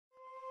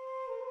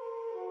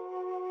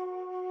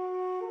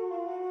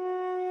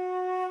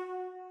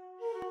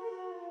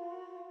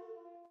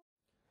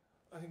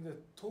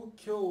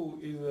Tokyo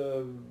is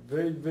a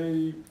very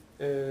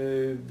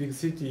big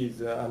city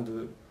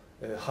and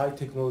high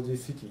technology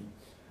city.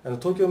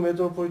 And Tokyo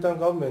metropolitan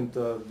government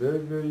are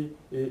very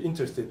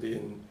interested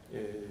in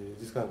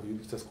this kind of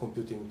ubiquitous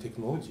computing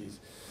technologies.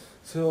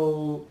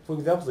 So, for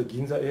example, the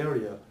Ginza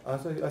area, I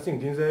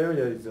think Ginza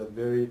area is a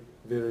very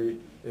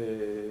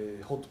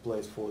hot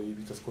place for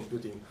ubiquitous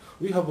computing.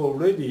 We have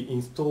already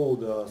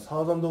installed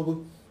thousands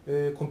of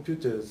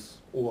computers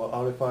or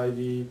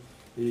RFID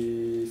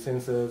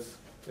sensors,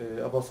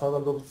 about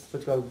thousands of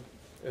such kind of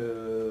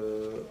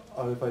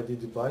RFID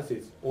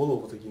devices all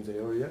over the Ginza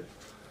area.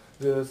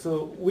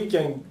 So we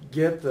can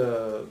get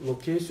the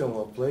location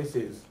of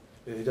places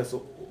just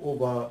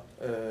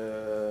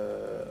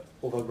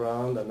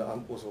overground and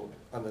also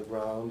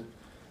underground.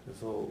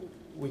 So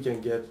we can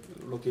get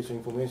location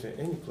information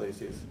any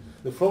places.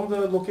 From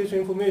the location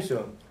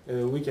information,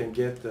 we can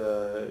get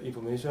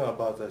information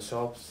about the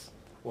shops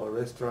or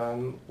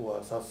restaurant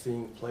or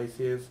something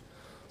places.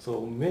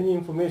 So many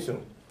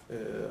information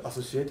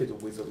associated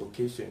with the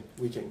location.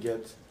 We can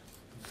get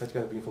such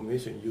kind of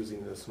information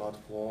using the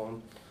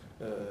smartphone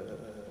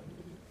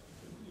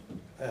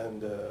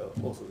and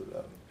also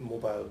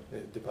mobile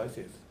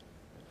devices.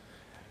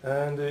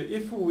 And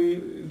if we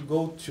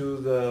go to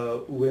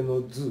the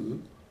Ueno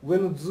Zoo,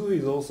 Ueno Zoo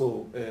is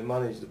also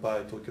managed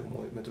by Tokyo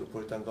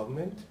Metropolitan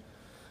Government.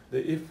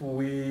 If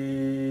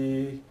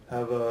we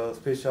have a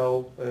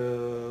special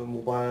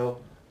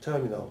mobile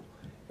terminal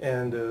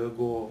and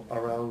go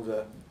around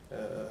the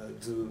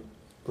zoo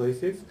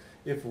places,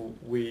 if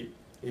we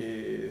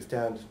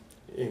stand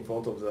in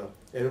front of the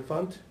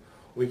elephant,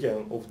 we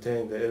can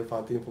obtain the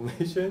elephant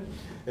information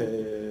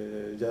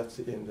just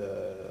in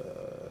the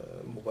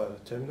mobile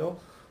terminal.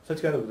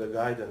 Such kind of the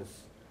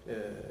guidance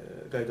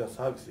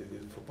services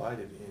is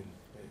provided in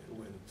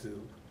Ueno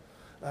Zoo.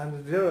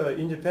 And there are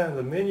in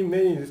Japan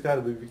many this kind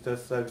of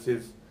ubiquitous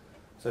services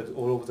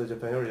all over the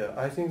Japan area.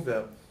 I think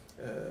that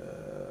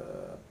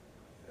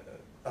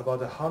about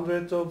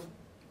 100 of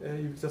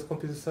ubiquitous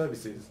computer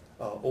services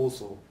are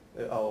also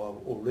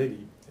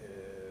already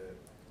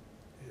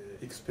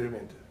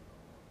experimented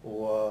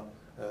or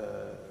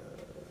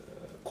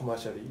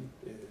commercially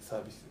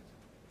services.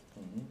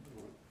 Mm-hmm.